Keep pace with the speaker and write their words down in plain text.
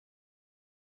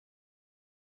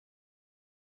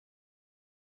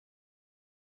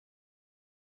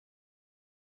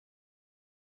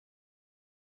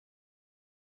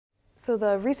So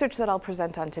the research that I'll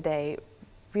present on today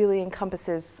really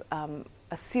encompasses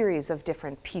a series of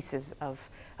different pieces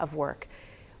of work.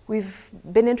 We've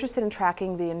been interested in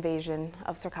tracking the invasion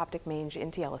of Sarcoptic mange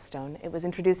into Yellowstone. It was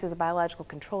introduced as a biological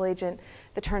control agent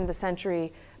at the turn of the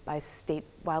century by state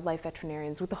wildlife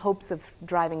veterinarians with the hopes of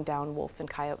driving down wolf and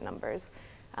coyote numbers.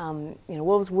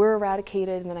 Wolves were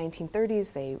eradicated in the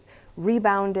 1930s. They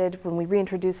rebounded when we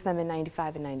reintroduced them in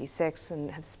 95 and 96 and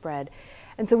have spread.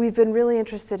 And so we've been really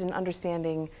interested in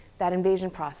understanding that invasion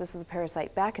process of the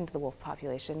parasite back into the wolf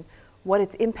population, what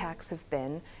its impacts have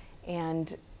been,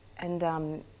 and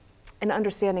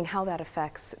understanding how that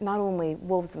affects not only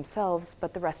wolves themselves,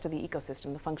 but the rest of the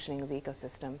ecosystem, the functioning of the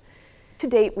ecosystem. To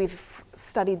date, we've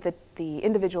studied the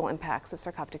individual impacts of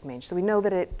Sarcoptic mange. So we know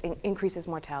that it increases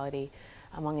mortality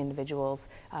among individuals.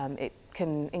 It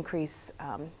can increase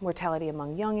mortality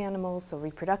among young animals, so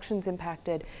reproduction's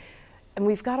impacted. And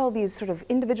we've got all these sort of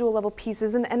individual level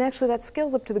pieces, and actually that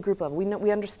scales up to the group level.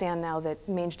 We understand now that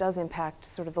mange does impact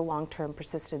sort of the long-term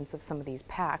persistence of some of these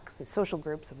packs, the social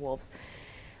groups of wolves.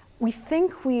 We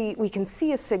think we can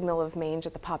see a signal of mange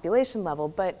at the population level,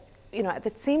 but at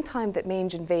the same time that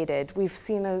mange invaded, we've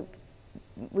seen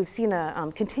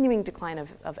a continuing decline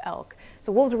of elk.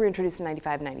 So wolves were reintroduced in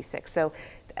 95 and 96. So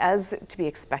as to be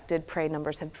expected, prey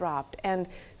numbers have dropped. And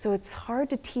so it's hard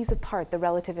to tease apart the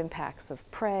relative impacts of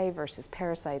prey versus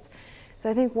parasites. So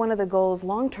I think one of the goals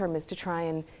long-term is to try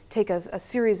and take a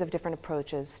series of different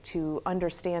approaches to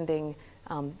understanding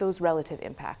those relative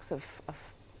impacts of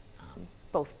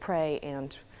both prey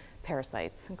and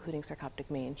parasites, including Sarcoptic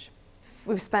mange.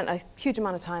 We've spent a huge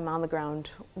amount of time on the ground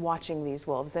watching these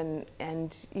wolves,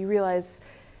 and you realize,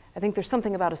 I think there's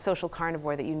something about a social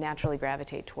carnivore that you naturally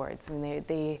gravitate towards. I mean,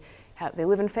 they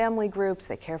live in family groups,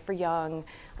 they care for young,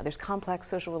 there's complex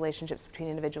social relationships between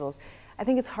individuals. I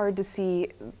think it's hard to see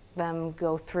them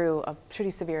go through a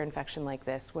pretty severe infection like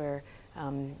this, where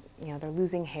they're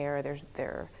losing hair,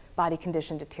 their body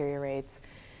condition deteriorates,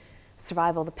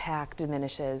 survival of the pack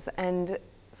diminishes, and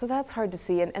so that's hard to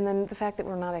see, and then the fact that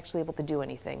we're not actually able to do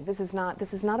anything. This is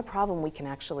not a problem we can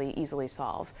actually easily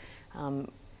solve.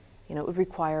 It would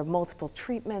require multiple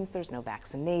treatments. There's no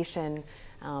vaccination.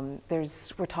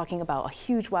 We're talking about a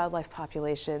huge wildlife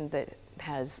population that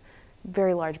has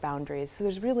very large boundaries. So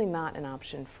there's really not an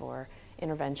option for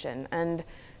intervention. And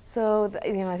so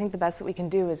I think the best that we can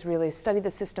do is really study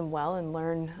the system well and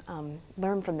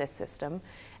learn from this system,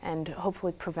 and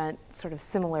hopefully prevent sort of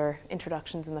similar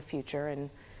introductions in the future. And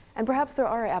perhaps there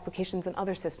are applications in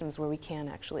other systems where we can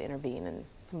actually intervene, and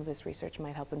some of this research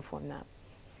might help inform that.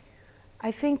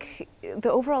 I think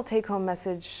the overall take-home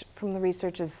message from the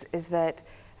research is that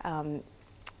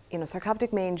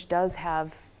Sarcoptic mange does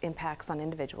have impacts on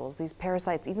individuals. These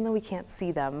parasites, even though we can't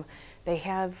see them, they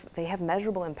have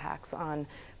measurable impacts on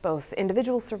both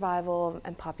individual survival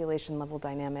and population level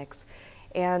dynamics.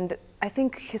 And I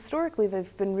think historically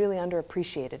they've been really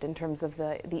underappreciated in terms of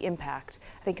the impact.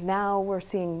 I think now we're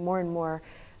seeing more and more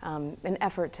an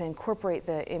effort to incorporate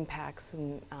the impacts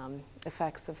and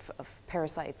effects of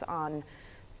parasites on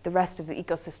the rest of the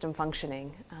ecosystem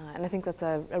functioning. And I think that's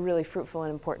a really fruitful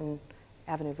and important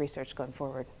avenue of research going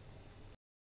forward.